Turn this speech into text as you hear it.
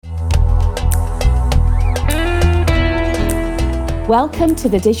Welcome to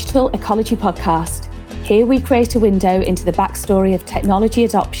the Digital Ecology Podcast. Here we create a window into the backstory of technology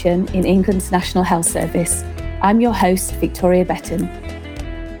adoption in England's National Health Service. I'm your host, Victoria Betton.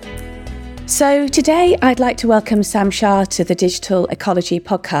 So today I'd like to welcome Sam Shah to the Digital Ecology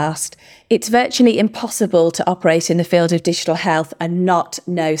Podcast. It's virtually impossible to operate in the field of digital health and not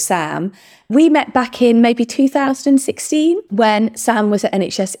know Sam. We met back in maybe 2016 when Sam was at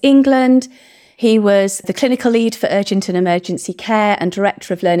NHS England. He was the clinical lead for urgent and emergency care and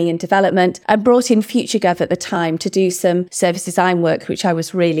director of learning and development, and brought in FutureGov at the time to do some service design work, which I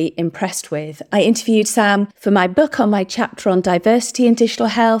was really impressed with. I interviewed Sam for my book on my chapter on diversity in digital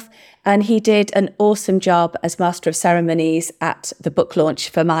health, and he did an awesome job as Master of Ceremonies at the book launch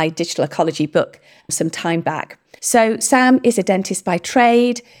for my digital ecology book some time back. So Sam is a dentist by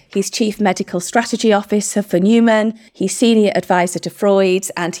trade. He's Chief Medical Strategy Officer for Numan. He's Senior Advisor to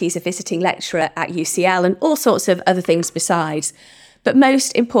Freuds, and he's a visiting lecturer at UCL and all sorts of other things besides. But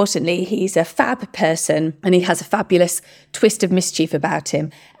most importantly, he's a fab person and he has a fabulous twist of mischief about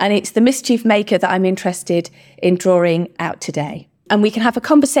him. And it's the mischief maker that I'm interested in drawing out today. And we can have a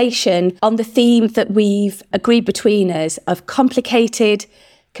conversation on the theme that we've agreed between us of complicated,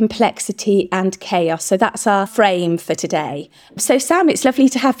 complexity and chaos. So that's our frame for today. So Sam, it's lovely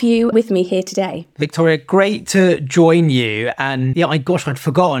to have you with me here today. Victoria, great to join you. And yeah, I'd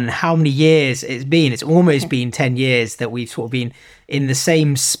forgotten how many years it's been. It's almost been 10 years that we've sort of been in the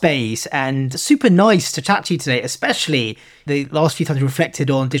same space, and super nice to chat to you today, especially the last few times we reflected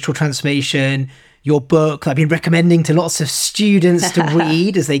on digital transformation, your book I've been recommending to lots of students to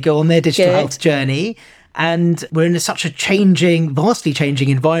read as they go on their digital health journey. And we're in such a vastly changing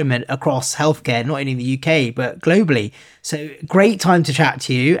environment across healthcare, not only in the UK, but globally. So great time to chat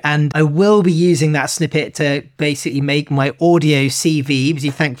to you. And I will be using that snippet to basically make my audio CV, because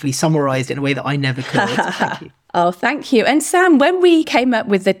you thankfully summarised it in a way that I never could. Thank you. Oh, thank you. And Sam, when we came up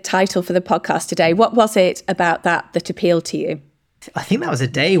with the title for the podcast today, what was it about that appealed to you? I think that was a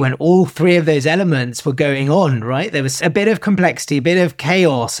day when all three of those elements were going on, right? There was a bit of complexity, a bit of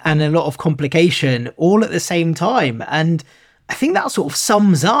chaos, and a lot of complication all at the same time. And I think that sort of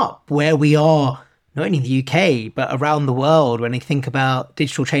sums up where we are, not only in the UK, but around the world when we think about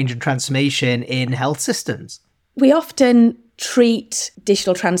digital change and transformation in health systems. We often treat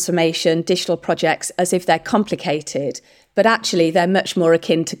digital transformation, digital projects as if they're complicated, but actually they're much more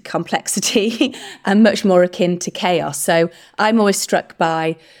akin to complexity and much more akin to chaos. So I'm always struck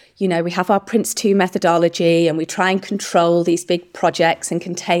by, we have our Prince2 methodology and we try and control these big projects and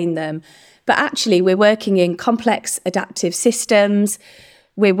contain them. But actually we're working in complex adaptive systems.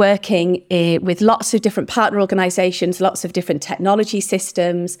 We're working with lots of different partner organisations, lots of different technology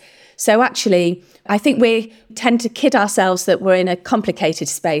systems. So actually, I think we tend to kid ourselves that we're in a complicated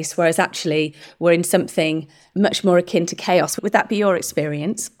space, whereas actually we're in something much more akin to chaos. Would that be your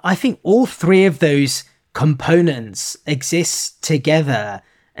experience? I think all three of those components exist together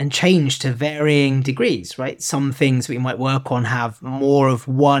and change to varying degrees, right? Some things we might work on have more of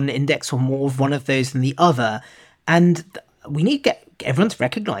one index or more of one of those than the other. And we need to get everyone to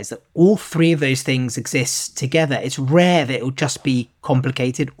recognise that all three of those things exist together. It's rare that it'll just be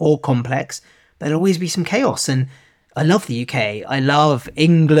complicated or complex. There'll always be some chaos. And I love the UK. I love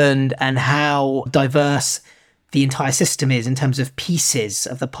England and how diverse the entire system is in terms of pieces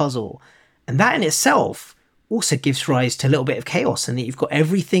of the puzzle. And that in itself also gives rise to a little bit of chaos, and that you've got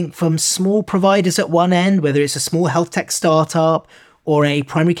everything from small providers at one end, whether it's a small health tech startup or a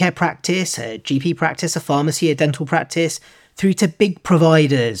primary care practice, a GP practice, a pharmacy, a dental practice, through to big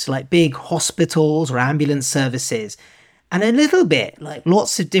providers like big hospitals or ambulance services, and a little bit like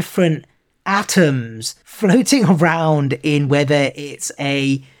lots of different atoms floating around in whether it's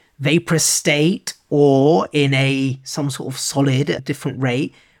a vaporous state or in some sort of solid at a different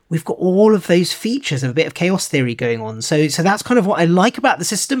rate. We've got all of those features of a bit of chaos theory going on. So that's kind of what I like about the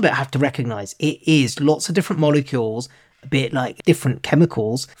system, but I have to recognise it is lots of different molecules, a bit like different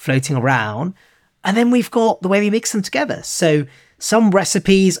chemicals floating around. And then we've got the way we mix them together. So some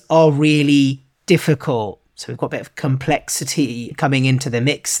recipes are really difficult. So we've got a bit of complexity coming into the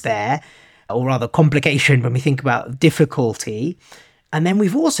mix there, or rather complication when we think about difficulty. And then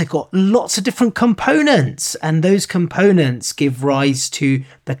we've also got lots of different components, and those components give rise to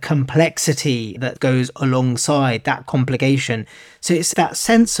the complexity that goes alongside that complication. So it's that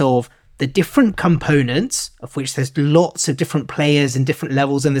sense of the different components, of which there's lots of different players and different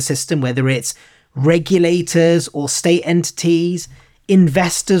levels in the system, whether it's regulators or state entities,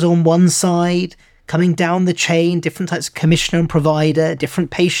 investors on one side, coming down the chain, different types of commissioner and provider,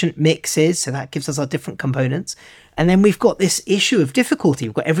 different patient mixes. So that gives us our different components. And then we've got this issue of difficulty.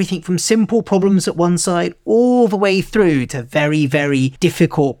 We've got everything from simple problems at one side all the way through to very, very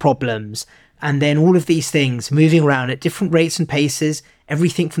difficult problems. And then all of these things moving around at different rates and paces,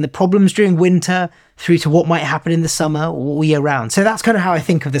 everything from the problems during winter through to what might happen in the summer all year round. So that's kind of how I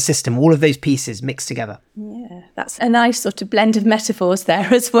think of the system, all of those pieces mixed together. Yeah, that's a nice sort of blend of metaphors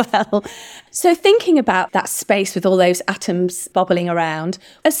there as well. So thinking about that space with all those atoms bobbling around,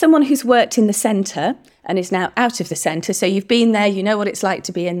 as someone who's worked in the centre and is now out of the centre, so you've been there, you know what it's like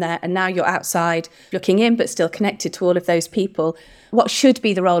to be in there, and now you're outside looking in but still connected to all of those people, what should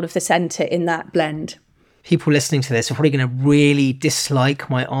be the role of the centre in that blend? People listening to this are probably going to really dislike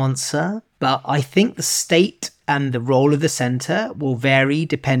my answer, but I think the state and the role of the centre will vary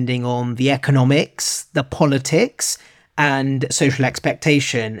depending on the economics, the politics, and social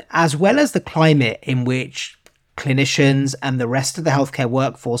expectation, as well as the climate in which clinicians and the rest of the healthcare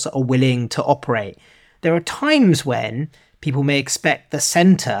workforce are willing to operate. There are times when people may expect the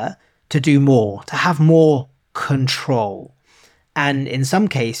centre to do more, to have more control, and in some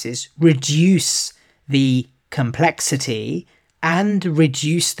cases reduce the complexity and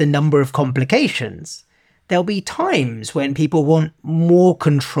reduce the number of complications. There'll be times when people want more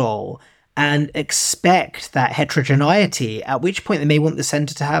control and expect that heterogeneity, at which point they may want the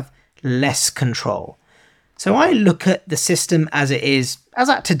centre to have less control. So I look at the system as it is, as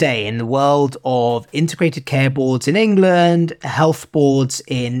at today, in the world of integrated care boards in England, health boards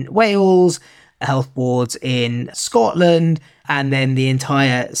in Wales, health boards in Scotland, and then the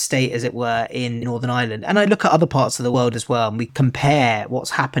entire state, as it were, in Northern Ireland. And I look at other parts of the world as well, and we compare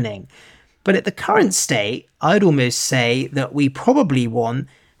what's happening. But at the current state, I'd almost say that we probably want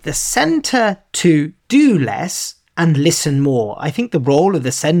the centre to do less and listen more. I think the role of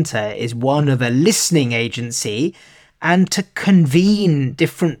the centre is one of a listening agency and to convene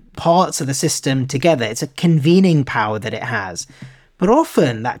different parts of the system together. It's a convening power that it has. But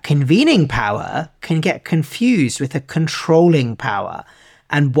often that convening power can get confused with a controlling power,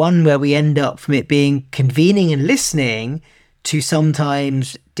 and one where we end up from it being convening and listening to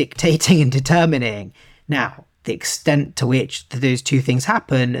sometimes dictating and determining. Now, the extent to which those two things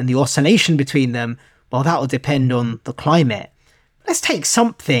happen and the oscillation between them, well, that will depend on the climate. Let's take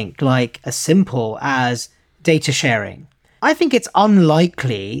something like as simple as data sharing. I think it's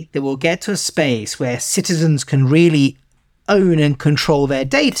unlikely that we'll get to a space where citizens can really own and control their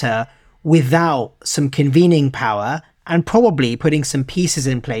data without some convening power and probably putting some pieces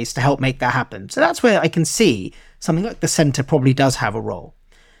in place to help make that happen. So that's where I can see something like the centre probably does have a role.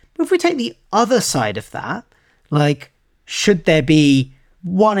 But if we take the other side of that, like, should there be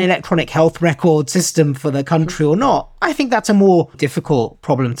one electronic health record system for the country or not? I think that's a more difficult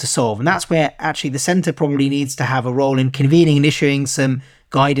problem to solve. And that's where actually the centre probably needs to have a role in convening and issuing some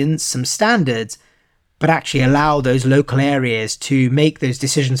guidance, some standards, but actually allow those local areas to make those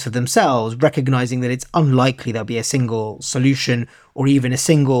decisions for themselves, recognizing that it's unlikely there'll be a single solution or even a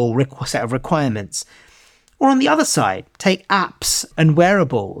single set of requirements. Or on the other side, take apps and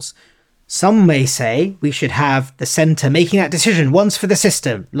wearables. Some may say we should have the centre making that decision once for the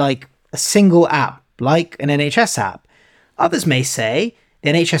system, like a single app, like an NHS app. Others may say the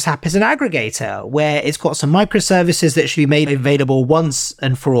NHS app is an aggregator where it's got some microservices that should be made available once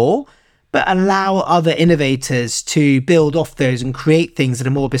and for all, but allow other innovators to build off those and create things that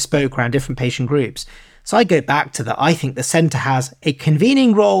are more bespoke around different patient groups. So I go back to that. I think the centre has a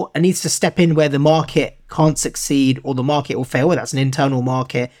convening role and needs to step in where the market can't succeed or the market will fail, whether that's an internal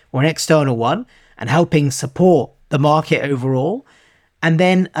market or an external one, and helping support the market overall, and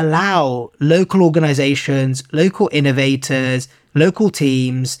then allow local organisations, local innovators, local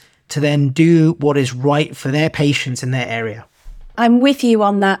teams to then do what is right for their patients in their area. I'm with you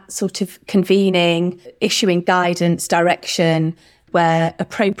on that sort of convening, issuing guidance, direction where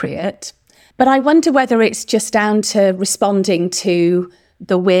appropriate. But I wonder whether it's just down to responding to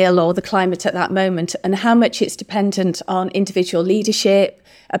the will or the climate at that moment and how much it's dependent on individual leadership,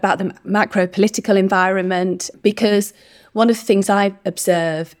 about the macro political environment. Because one of the things I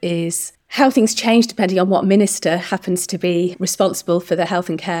observe is how things change depending on what minister happens to be responsible for the health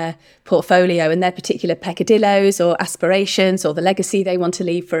and care portfolio and their particular peccadillos or aspirations or the legacy they want to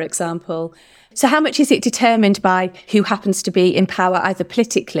leave, for example. So how much is it determined by who happens to be in power either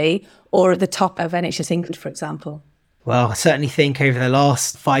politically or at the top of NHS England, for example? Well, I certainly think over the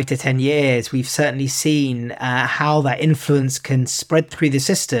last 5 to 10 years, we've certainly seen how that influence can spread through the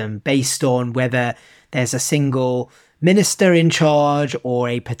system based on whether there's a single minister in charge or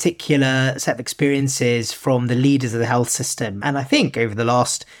a particular set of experiences from the leaders of the health system. And I think over the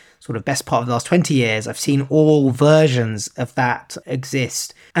last sort of best part of the last 20 years, I've seen all versions of that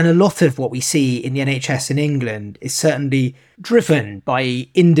exist. And a lot of what we see in the NHS in England is certainly driven by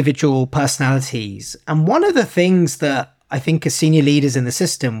individual personalities. And one of the things that I think as senior leaders in the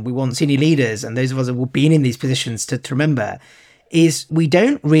system, we want senior leaders and those of us who have been in these positions to remember is we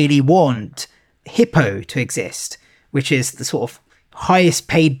don't really want Hippo to exist, which is the sort of highest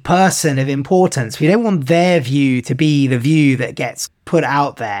paid person of importance. We don't want their view to be the view that gets put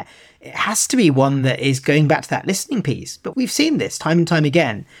out there. It has to be one that is going back to that listening piece. But we've seen this time and time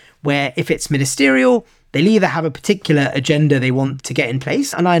again, where if it's ministerial, they'll either have a particular agenda they want to get in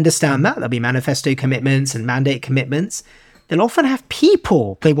place, and I understand that. There'll be manifesto commitments and mandate commitments. They'll often have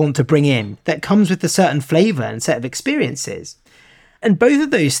people they want to bring in that comes with a certain flavour and set of experiences. And both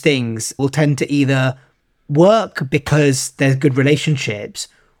of those things will tend to either work because there's good relationships,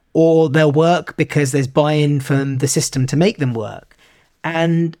 or they'll work because there's buy-in from the system to make them work.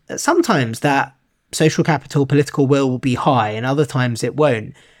 And sometimes that social capital, political will be high, and other times it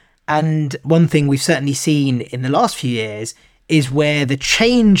won't. And one thing we've certainly seen in the last few years is where the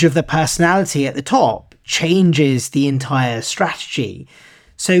change of the personality at the top changes the entire strategy.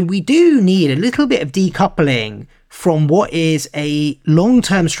 So we do need a little bit of decoupling from what is a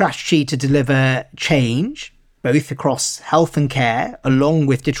long-term strategy to deliver change, both across health and care, along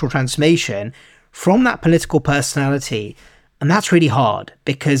with digital transformation, from that political personality. And that's really hard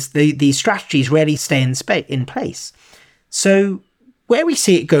because these strategies rarely stay in place. So where we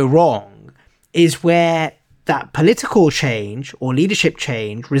see it go wrong is where that political change or leadership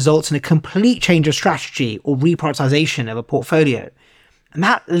change results in a complete change of strategy or reprioritization of a portfolio. And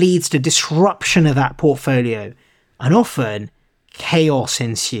that leads to disruption of that portfolio. And often chaos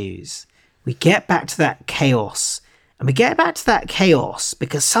ensues. We get back to that chaos. And we get back to that chaos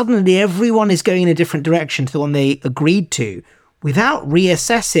because suddenly everyone is going in a different direction to the one they agreed to without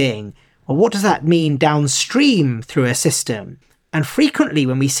reassessing, well, what does that mean downstream through a system? And frequently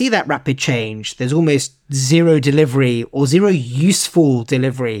when we see that rapid change, there's almost zero delivery or zero useful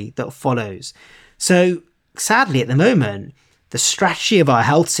delivery that follows. So sadly at the moment, the strategy of our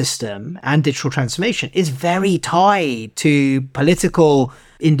health system and digital transformation is very tied to political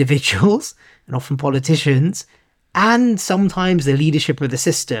individuals and often politicians, and sometimes the leadership of the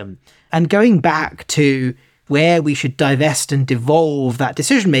system. And going back to where we should divest and devolve that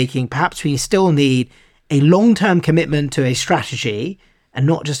decision-making, perhaps we still need a long-term commitment to a strategy and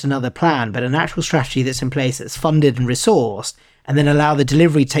not just another plan, but an actual strategy that's in place, that's funded and resourced, and then allow the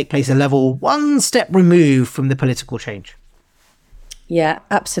delivery to take place a level one step removed from the political change. Yeah,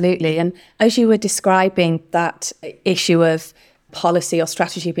 absolutely. And as you were describing that issue of policy or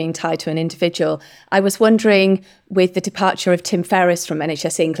strategy being tied to an individual, I was wondering, with the departure of Tim Ferriss from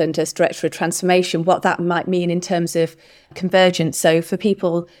NHS England as Director of Transformation, what that might mean in terms of convergence. So for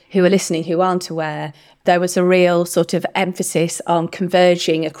people who are listening who aren't aware, there was a real sort of emphasis on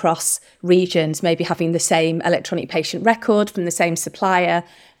converging across regions, maybe having the same electronic patient record from the same supplier,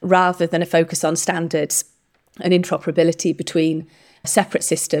 rather than a focus on standards and interoperability between separate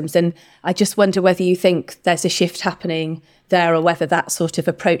systems. And I just wonder whether you think there's a shift happening there, or whether that sort of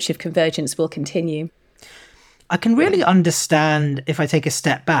approach of convergence will continue. I can really understand, if I take a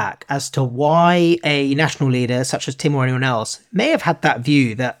step back, as to why a national leader such as Tim or anyone else may have had that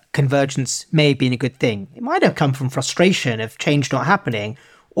view that convergence may have been a good thing. It might have come from frustration of change not happening,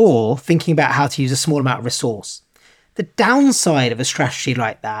 or thinking about how to use a small amount of resource. The downside of a strategy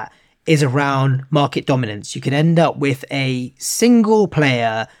like that is around market dominance. You can end up with a single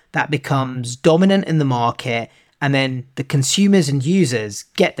player that becomes dominant in the market, and then the consumers and users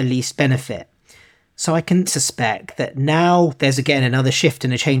get the least benefit. So I can suspect that now there's again another shift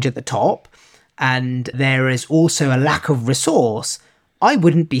and a change at the top, and there is also a lack of resource. I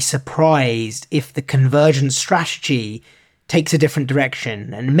wouldn't be surprised if the convergence strategy takes a different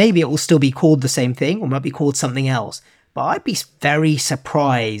direction, and maybe it will still be called the same thing or might be called something else. But I'd be very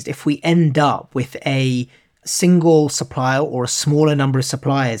surprised if we end up with a single supplier or a smaller number of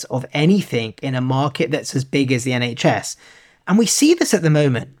suppliers of anything in a market that's as big as the NHS. And we see this at the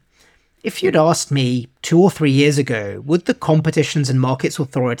moment. If you'd asked me 2 or 3 years ago, would the Competitions and Markets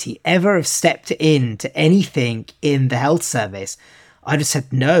Authority ever have stepped into anything in the health service? I'd have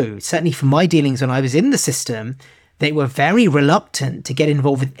said no. Certainly from my dealings when I was in the system, they were very reluctant to get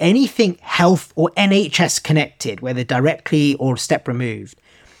involved with anything health or NHS connected, whether directly or a step removed.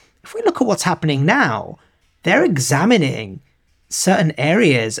 If we look at what's happening now, they're examining certain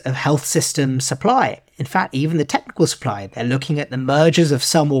areas of health system supply. In fact, even the technical supply. They're looking at the mergers of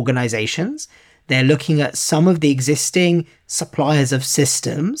some organizations. They're looking at some of the existing suppliers of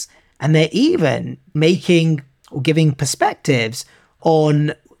systems. And they're even making or giving perspectives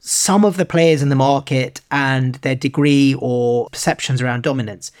on some of the players in the market and their degree or perceptions around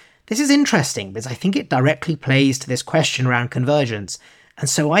dominance. This is interesting because I think it directly plays to this question around convergence. And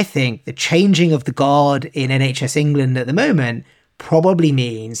so I think the changing of the guard in NHS England at the moment probably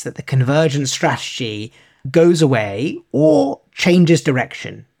means that the convergence strategy goes away or changes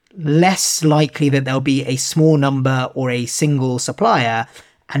direction. Less likely that there'll be a small number or a single supplier,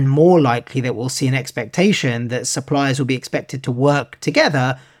 and more likely that we'll see an expectation that suppliers will be expected to work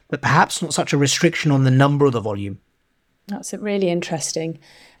together, but perhaps not such a restriction on the number or the volume. That's really interesting.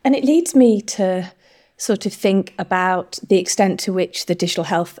 And it leads me to sort of think about the extent to which the digital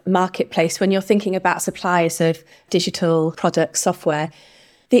health marketplace, when you're thinking about suppliers of digital products, software,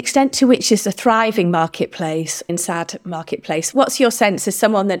 the extent to which is a thriving marketplace, in SAD marketplace. What's your sense as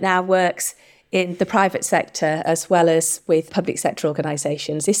someone that now works in the private sector as well as with public sector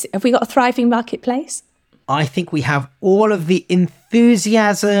organisations? Have we got a thriving marketplace? I think we have all of the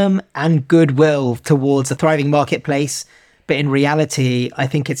enthusiasm and goodwill towards a thriving marketplace. But in reality, I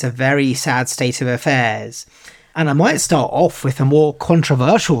think it's a very sad state of affairs. And I might start off with a more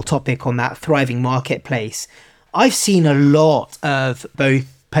controversial topic on that thriving marketplace. I've seen a lot of both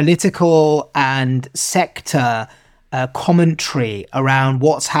political and sector commentary around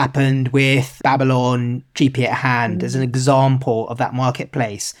what's happened with Babylon GP at hand as an example of that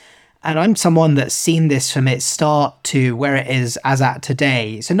marketplace. And I'm someone that's seen this from its start to where it is as at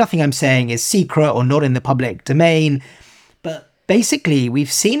today. So nothing I'm saying is secret or not in the public domain. But basically,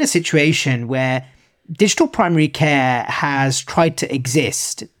 we've seen a situation where digital primary care has tried to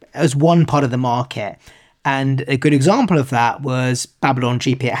exist as one part of the market. And a good example of that was Babylon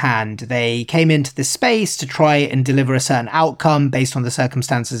GP at hand. They came into this space to try and deliver a certain outcome based on the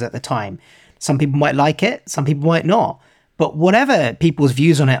circumstances at the time. Some people might like it, some people might not. But whatever people's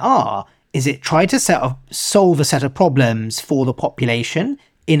views on it are, is it tried to solve a set of problems for the population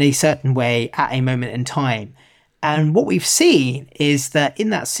in a certain way at a moment in time. And what we've seen is that in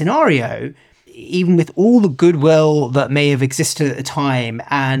that scenario, even with all the goodwill that may have existed at the time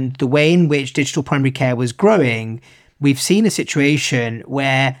and the way in which digital primary care was growing, we've seen a situation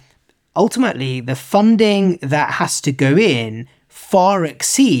where ultimately the funding that has to go in far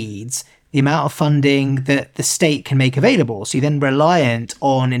exceeds the amount of funding that the state can make available. So you're then reliant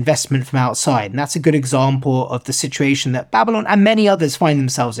on investment from outside. And that's a good example of the situation that Babylon and many others find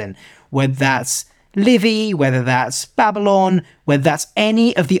themselves in, whether that's Livy, whether that's Babylon, whether that's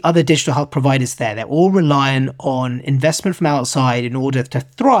any of the other digital health providers there. They're all reliant on investment from outside in order to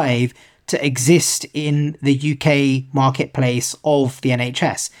thrive, to exist in the UK marketplace of the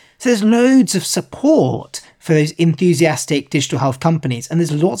NHS. So there's loads of support for those enthusiastic digital health companies. And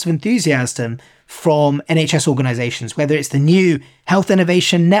there's lots of enthusiasm from NHS organisations, whether it's the new Health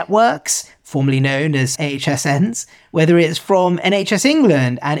Innovation Networks, formerly known as AHSNs, whether it's from NHS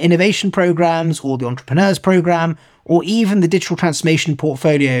England and innovation programmes or the Entrepreneurs Programme, or even the Digital Transformation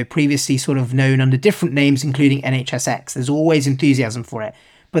Portfolio, previously sort of known under different names, including NHSX. There's always enthusiasm for it.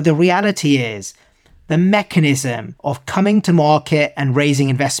 But the reality is, the mechanism of coming to market and raising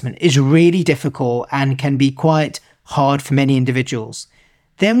investment is really difficult and can be quite hard for many individuals.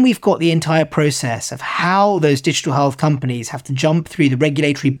 Then we've got the entire process of how those digital health companies have to jump through the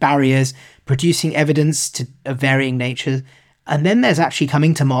regulatory barriers, producing evidence of varying natures. And then there's actually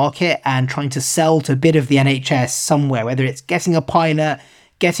coming to market and trying to sell to a bit of the NHS somewhere, whether it's getting a pilot,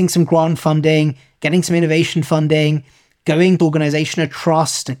 getting some grant funding, getting some innovation funding, going to organisation of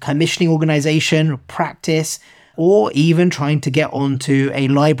trust, a commissioning organisation, practice, or even trying to get onto a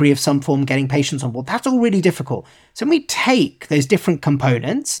library of some form, getting patients on board. That's all really difficult. So when we take those different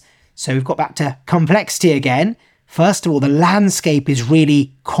components, so we've got back to complexity again. First of all, the landscape is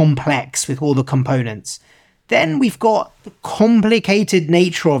really complex with all the components. Then we've got the complicated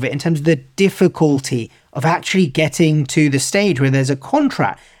nature of it in terms of the difficulty of actually getting to the stage where there's a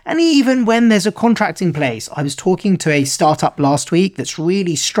contract. And even when there's a contract in place, I was talking to a startup last week that's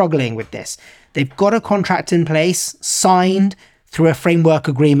really struggling with this. They've got a contract in place, signed through a framework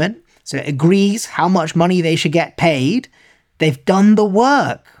agreement. So it agrees how much money they should get paid. They've done the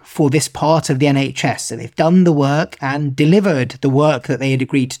work for this part of the NHS. So they've done the work and delivered the work that they had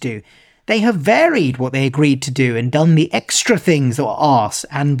agreed to do. They have varied what they agreed to do and done the extra things that were asked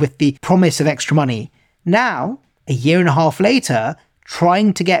and with the promise of extra money. Now, a year and a half later,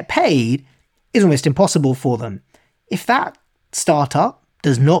 trying to get paid is almost impossible for them. If that startup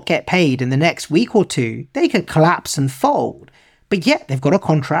does not get paid in the next week or two, they could collapse and fold. But yet they've got a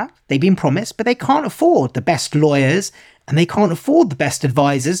contract, they've been promised, but they can't afford the best lawyers and they can't afford the best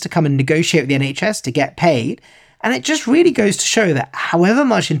advisors to come and negotiate with the NHS to get paid. And it just really goes to show that however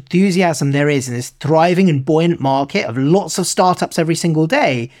much enthusiasm there is in this thriving and buoyant market of lots of startups every single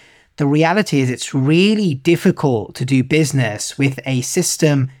day, the reality is it's really difficult to do business with a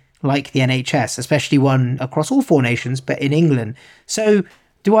system like the NHS, especially one across all 4 nations, but in England. So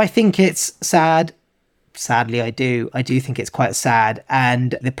do I think it's sad? Sadly, I do. I do think it's quite sad.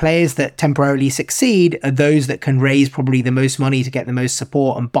 And the players that temporarily succeed are those that can raise probably the most money to get the most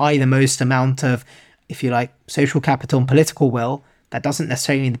support and buy the most amount of, if you like, social capital and political will. That doesn't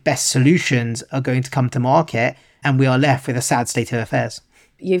necessarily mean the best solutions are going to come to market, and we are left with a sad state of affairs.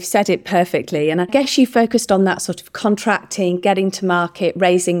 You've said it perfectly. And I guess you focused on that sort of contracting, getting to market,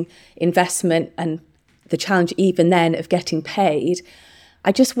 raising investment, and the challenge even then of getting paid.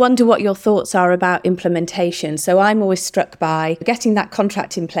 I just wonder what your thoughts are about implementation. So I'm always struck by getting that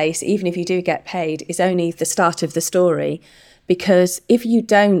contract in place, even if you do get paid, is only the start of the story. Because if you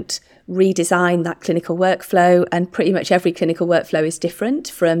don't redesign that clinical workflow, and pretty much every clinical workflow is different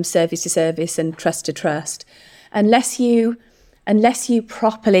from service to service and trust to trust, unless you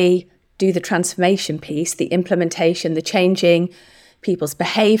properly do the transformation piece, the implementation, the changing people's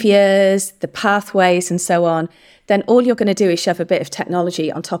behaviours, the pathways and so on, then all you're going to do is shove a bit of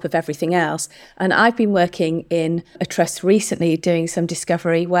technology on top of everything else. And I've been working in a trust recently doing some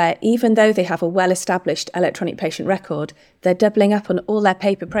discovery where even though they have a well-established electronic patient record, they're doubling up on all their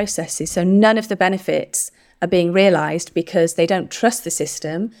paper processes. So none of the benefits are being realised because they don't trust the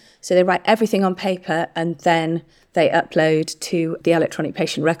system. So they write everything on paper and then they upload to the electronic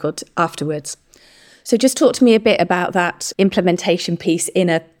patient record afterwards. So just talk to me a bit about that implementation piece in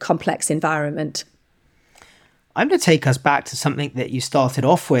a complex environment. I'm going to take us back to something that you started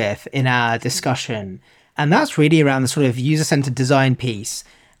off with in our discussion, and that's really around the sort of user-centered design piece.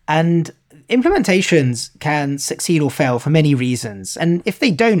 And implementations can succeed or fail for many reasons, and if they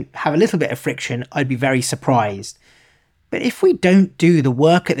don't have a little bit of friction, I'd be very surprised. But if we don't do the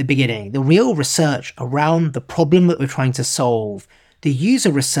work at the beginning, the real research around the problem that we're trying to solve, the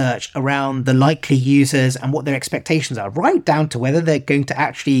user research around the likely users and what their expectations are, right down to whether they're going to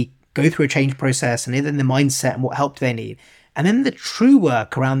actually go through a change process and then the mindset and what help they need. And then the true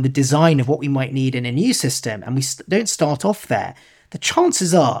work around the design of what we might need in a new system, and we don't start off there, the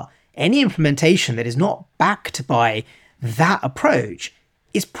chances are any implementation that is not backed by that approach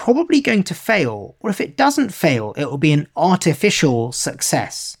is probably going to fail. Or if it doesn't fail, it will be an artificial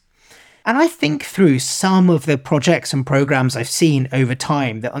success. And I think through some of the projects and programs I've seen over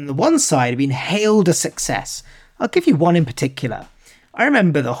time that on the one side have been hailed a success. I'll give you one in particular. I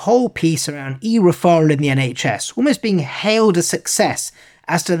remember the whole piece around e-referral in the NHS almost being hailed a success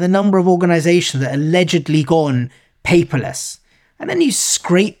as to the number of organisations that allegedly gone paperless. And then you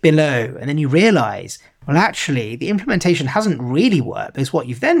scrape below and then you realise, well, actually, the implementation hasn't really worked because what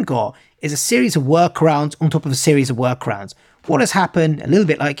you've then got is a series of workarounds on top of a series of workarounds. What has happened, a little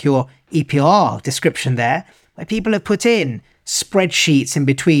bit like your EPR description there, where people have put in spreadsheets in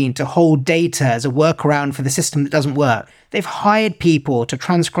between to hold data as a workaround for the system that doesn't work. They've hired people to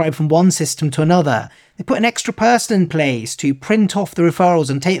transcribe from one system to another. They put an extra person in place to print off the referrals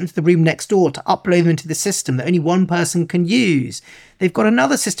and take them to the room next door to upload them into the system that only one person can use. They've got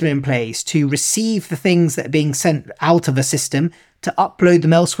another system in place to receive the things that are being sent out of a system to upload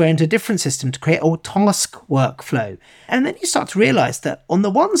them elsewhere into a different system to create a task workflow. And then you start to realise that on the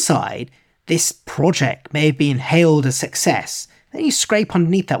one side, this project may have been hailed a success. Then you scrape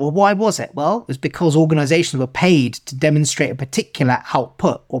underneath that. Well, why was it? Well, it was because organisations were paid to demonstrate a particular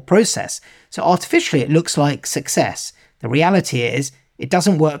output or process. So artificially, it looks like success. The reality is it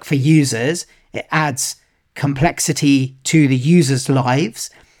doesn't work for users. It adds complexity to the users' lives.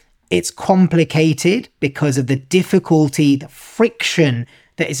 It's complicated because of the difficulty, the friction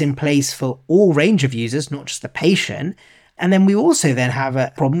that is in place for all range of users, not just the patient. And then we also then have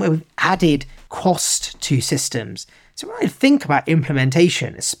a problem where we've added cost to systems. So when I think about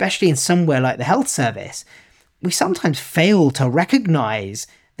implementation, especially in somewhere like the health service, we sometimes fail to recognise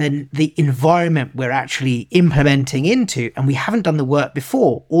the environment we're actually implementing into, and we haven't done the work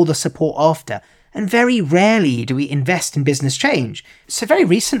before or the support after. And very rarely do we invest in business change. So very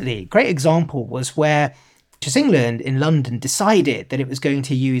recently, a great example was where NHS England in London decided that it was going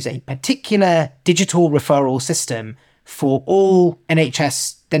to use a particular digital referral system for all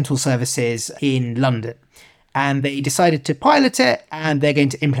NHS dental services in London. And they decided to pilot it and they're going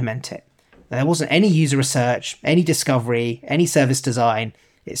to implement it. There wasn't any user research, any discovery, any service design.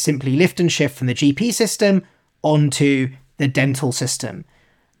 It's simply lift and shift from the GP system onto the dental system.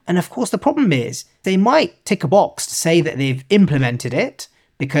 And of course, the problem is they might tick a box to say that they've implemented it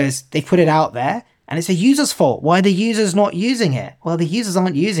because they've put it out there And it's a user's fault. Why are the users not using it? Well, the users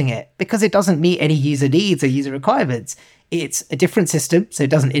aren't using it because it doesn't meet any user needs or user requirements. It's a different system, so it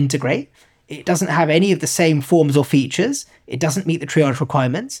doesn't integrate. It doesn't have any of the same forms or features. It doesn't meet the triage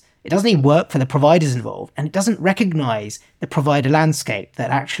requirements. It doesn't even work for the providers involved. And it doesn't recognize the provider landscape,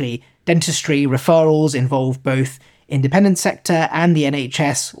 that actually dentistry referrals involve both independent sector and the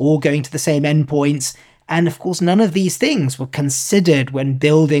NHS all going to the same endpoints. And of course, none of these things were considered when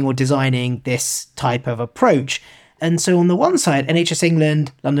building or designing this type of approach. And so on the one side, NHS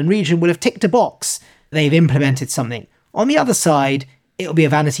England, London region would have ticked a box. They've implemented something. On the other side, it'll be a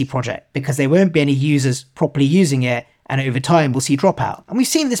vanity project because there won't be any users properly using it. And over time, we'll see dropout. And we've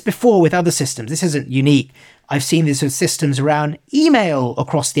seen this before with other systems. This isn't unique. I've seen this with systems around email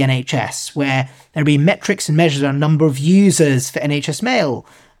across the NHS, where there'll be metrics and measures on number of users for NHS Mail.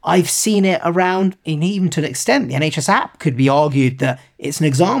 I've seen it around, and even to an extent, the NHS app could be argued that it's an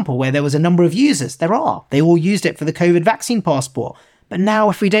example where there was a number of users. There are. They all used it for the COVID vaccine passport. But now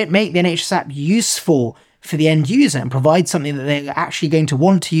if we don't make the NHS app useful for the end user and provide something that they're actually going to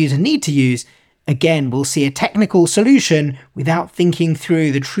want to use and need to use, again, we'll see a technical solution without thinking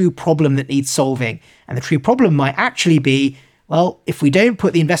through the true problem that needs solving. And the true problem might actually be, well, if we don't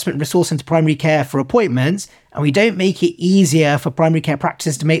put the investment resource into primary care for appointments, and we don't make it easier for primary care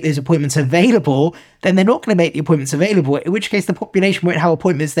practices to make those appointments available, then they're not going to make the appointments available, in which case the population won't have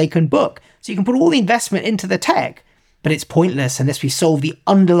appointments they can book. So you can put all the investment into the tech, but it's pointless unless we solve the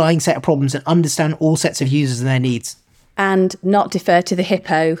underlying set of problems and understand all sets of users and their needs. And not defer to the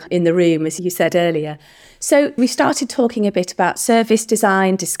hippo in the room, as you said earlier. So we started talking a bit about service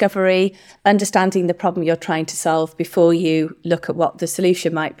design, discovery, understanding the problem you're trying to solve before you look at what the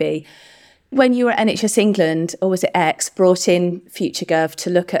solution might be. When you were at NHS England, or was it X, brought in FutureGov to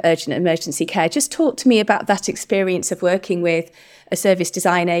look at urgent and emergency care, just talk to me about that experience of working with a service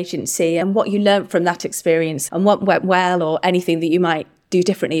design agency and what you learnt from that experience and what went well or anything that you might do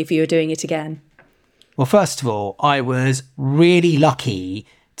differently if you were doing it again. Well, first of all, I was really lucky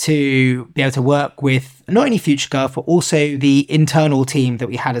to be able to work with not only FutureGov, but also the internal team that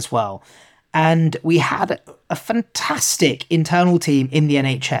we had as well. And we had a fantastic internal team in the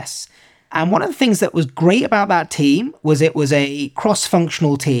NHS. And one of the things that was great about that team was it was a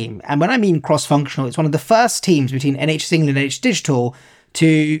cross-functional team. And when I mean cross-functional, it's one of the first teams between NHS England and NHS Digital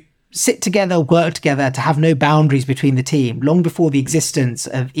to sit together, work together, to have no boundaries between the team, long before the existence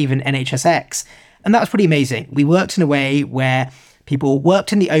of even NHSX. And that was pretty amazing. We worked in a way where people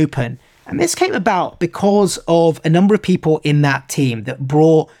worked in the open. And this came about because of a number of people in that team that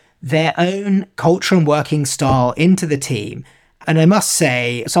brought their own culture and working style into the team. And I must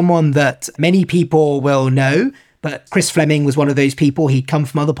say, someone that many people will know, but Chris Fleming was one of those people. He'd come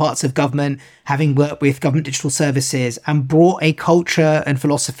from other parts of government, having worked with government digital services, and brought a culture and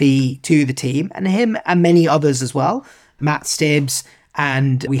philosophy to the team, and him and many others as well. Matt Stibbs,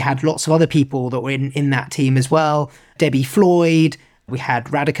 and we had lots of other people that were in that team as well. Debbie Floyd, we had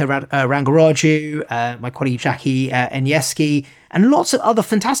Radhika Rangaraju, my colleague Jackie Enieski, and lots of other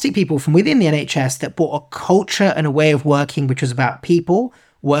fantastic people from within the NHS that brought a culture and a way of working which was about people,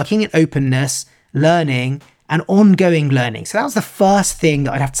 working in openness, learning, and ongoing learning. So that was the first thing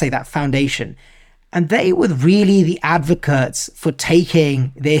that I'd have to say, that foundation. And they were really the advocates for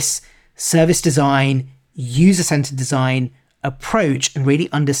taking this service design, user-centered design approach and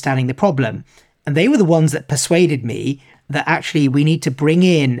really understanding the problem. And they were the ones that persuaded me that actually we need to bring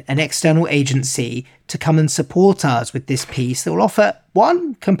in an external agency to come and support us with this piece that will offer,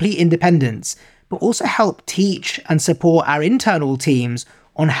 one, complete independence, but also help teach and support our internal teams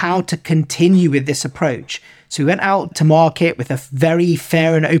on how to continue with this approach. So we went out to market with a very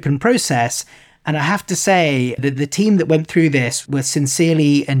fair and open process. And I have to say that the team that went through this was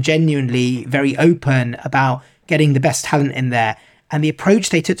sincerely and genuinely very open about getting the best talent in there. And the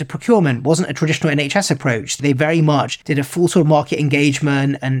approach they took to procurement wasn't a traditional NHS approach. They very much did a full sort of market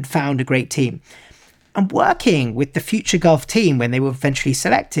engagement and found a great team. And working with the FutureGov team when they were eventually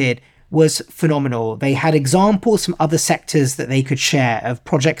selected was phenomenal. They had examples from other sectors that they could share of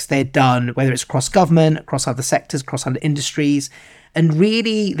projects they'd done, whether it's across government, across other sectors, across other industries. And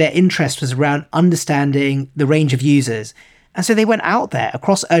really their interest was around understanding the range of users. And so they went out there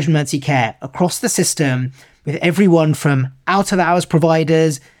across urgent emergency care, across the system, with everyone from out-of-hours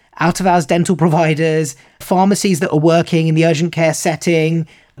providers, out-of-hours dental providers, pharmacies that are working in the urgent care setting,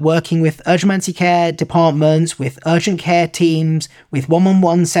 working with urgent emergency care departments, with urgent care teams, with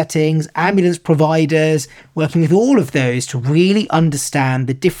one-on-one settings, ambulance providers, working with all of those to really understand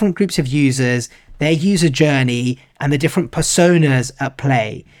the different groups of users, their user journey, and the different personas at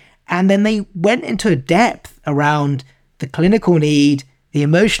play. And then they went into a depth around the clinical need, the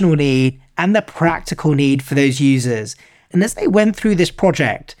emotional need, and the practical need for those users. And as they went through this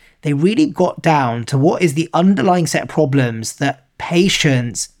project, they really got down to what is the underlying set of problems that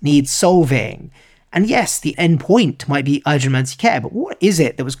patients need solving. And yes, the end point might be urgent emergency care, but what is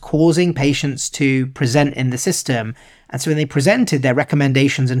it that was causing patients to present in the system? And so when they presented their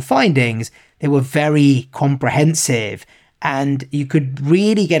recommendations and findings, they were very comprehensive. And you could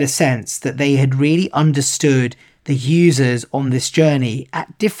really get a sense that they had really understood the users on this journey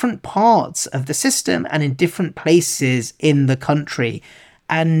at different parts of the system and in different places in the country.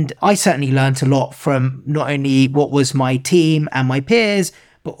 And I certainly learned a lot from not only what was my team and my peers,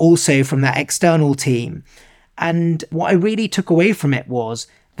 but also from that external team. And what I really took away from it was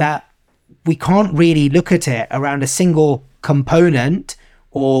that we can't really look at it around a single component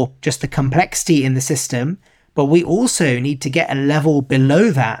or just the complexity in the system, but we also need to get a level below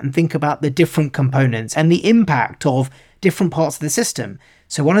that and think about the different components and the impact of different parts of the system.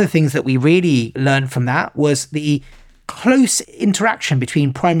 So one of the things that we really learned from that was the close interaction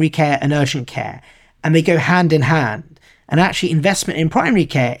between primary care and urgent care, and they go hand in hand. And actually, investment in primary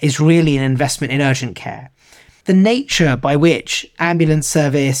care is really an investment in urgent care. The nature by which ambulance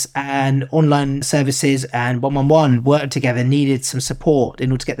service and online services and 111 work together needed some support in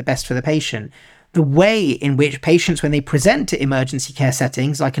order to get the best for the patient. The way in which patients, when they present to emergency care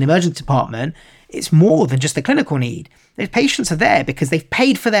settings, like an emergency department, it's more than just the clinical need. Those patients are there because they've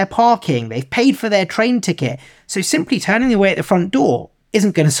paid for their parking, they've paid for their train ticket. So simply turning away at the front door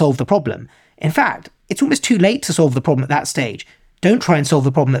isn't going to solve the problem. In fact, it's almost too late to solve the problem at that stage. Don't try and solve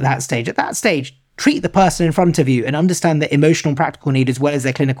the problem at that stage. At that stage, treat the person in front of you and understand their emotional and practical need as well as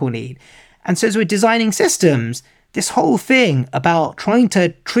their clinical need. And so as we're designing systems, this whole thing about trying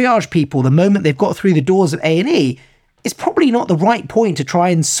to triage people the moment they've got through the doors of A&E is probably not the right point to try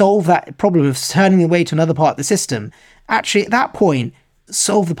and solve that problem of turning away to another part of the system. Actually, at that point,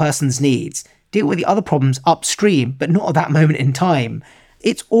 solve the person's needs, deal with the other problems upstream, but not at that moment in time.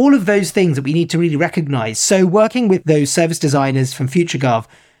 It's all of those things that we need to really recognize. So working with those service designers from FutureGov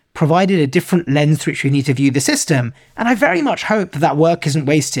provided a different lens through which we need to view the system. And I very much hope that that work isn't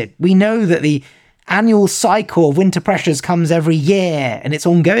wasted. We know that the annual cycle of winter pressures comes every year and it's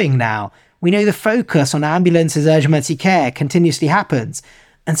ongoing now. We know the focus on ambulances, urgent emergency care continuously happens.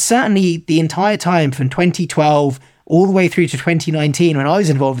 And certainly the entire time from 2012 all the way through to 2019, when I was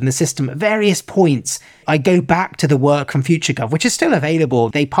involved in the system, at various points, I go back to the work from FutureGov, which is still available.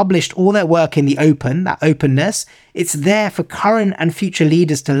 They published all their work in the open, that openness. It's there for current and future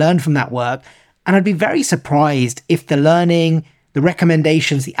leaders to learn from that work. And I'd be very surprised if the learning, the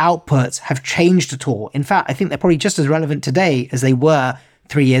recommendations, the outputs have changed at all. In fact, I think they're probably just as relevant today as they were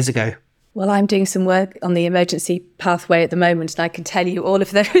 3 years ago. Well, I'm doing some work on the emergency pathway at the moment, and I can tell you all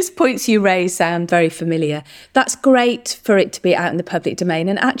of those points you raise sound very familiar. That's great for it to be out in the public domain.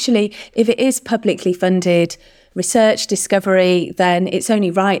 And actually, if it is publicly funded research, discovery, then it's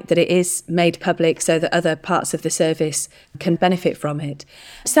only right that it is made public so that other parts of the service can benefit from it.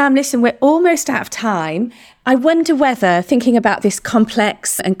 Sam, listen, we're almost out of time. I wonder whether, thinking about this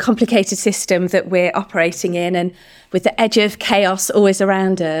complex and complicated system that we're operating in, and with the edge of chaos always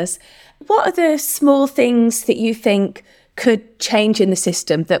around us, what are the small things that you think could change in the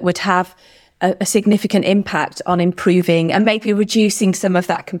system that would have a significant impact on improving and maybe reducing some of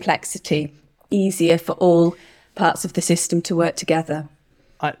that complexity, easier for all parts of the system to work together?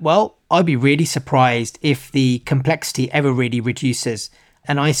 I'd be really surprised if the complexity ever really reduces.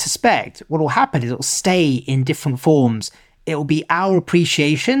 And I suspect what will happen is it will stay in different forms. It will be our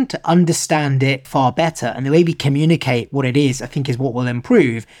appreciation to understand it far better. And the way we communicate what it is, I think, is what will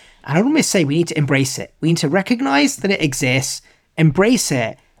improve. And I'd almost say we need to embrace it. We need to recognize that it exists, embrace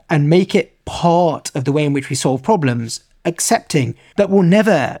it, and make it part of the way in which we solve problems, accepting that we'll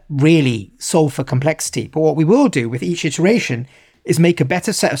never really solve for complexity. But what we will do with each iteration is make a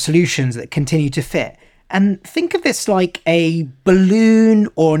better set of solutions that continue to fit. And think of this like a balloon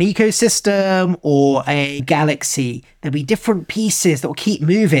or an ecosystem or a galaxy. There'll be different pieces that will keep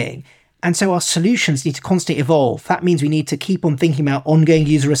moving. And so our solutions need to constantly evolve. That means we need to keep on thinking about ongoing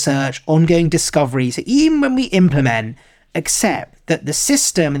user research, ongoing discovery. So even when we implement, accept that the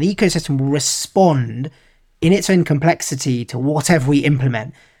system and the ecosystem will respond in its own complexity to whatever we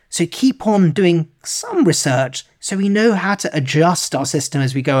implement. So keep on doing some research so we know how to adjust our system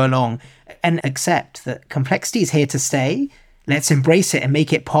as we go along, and accept that complexity is here to stay. Let's embrace it and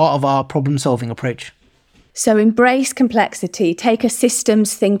make it part of our problem-solving approach. So embrace complexity, take a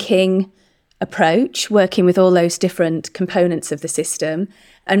systems thinking approach, working with all those different components of the system,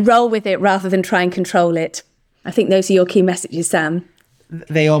 and roll with it rather than try and control it. I think those are your key messages, Sam.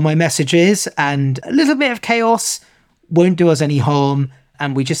 They are my messages, and a little bit of chaos won't do us any harm.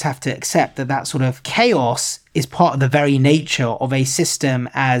 And we just have to accept that that sort of chaos is part of the very nature of a system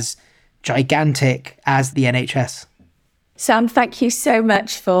as gigantic as the NHS. Sam, thank you so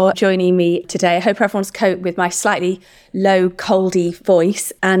much for joining me today. I hope everyone's coped with my slightly low, coldy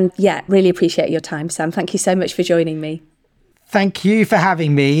voice. And yeah, really appreciate your time, Sam. Thank you so much for joining me. Thank you for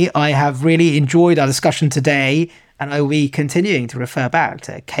having me. I have really enjoyed our discussion today, and I will be continuing to refer back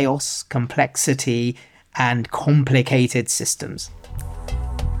to chaos, complexity, and complicated systems.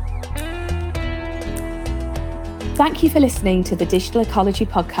 Thank you for listening to the Digital Ecology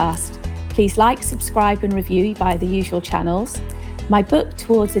Podcast. Please like, subscribe and review via the usual channels. My book,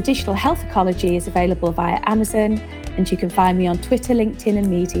 Towards a Digital Health Ecology, is available via Amazon, and you can find me on Twitter, LinkedIn and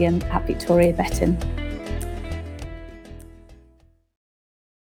Medium at Victoria Betton.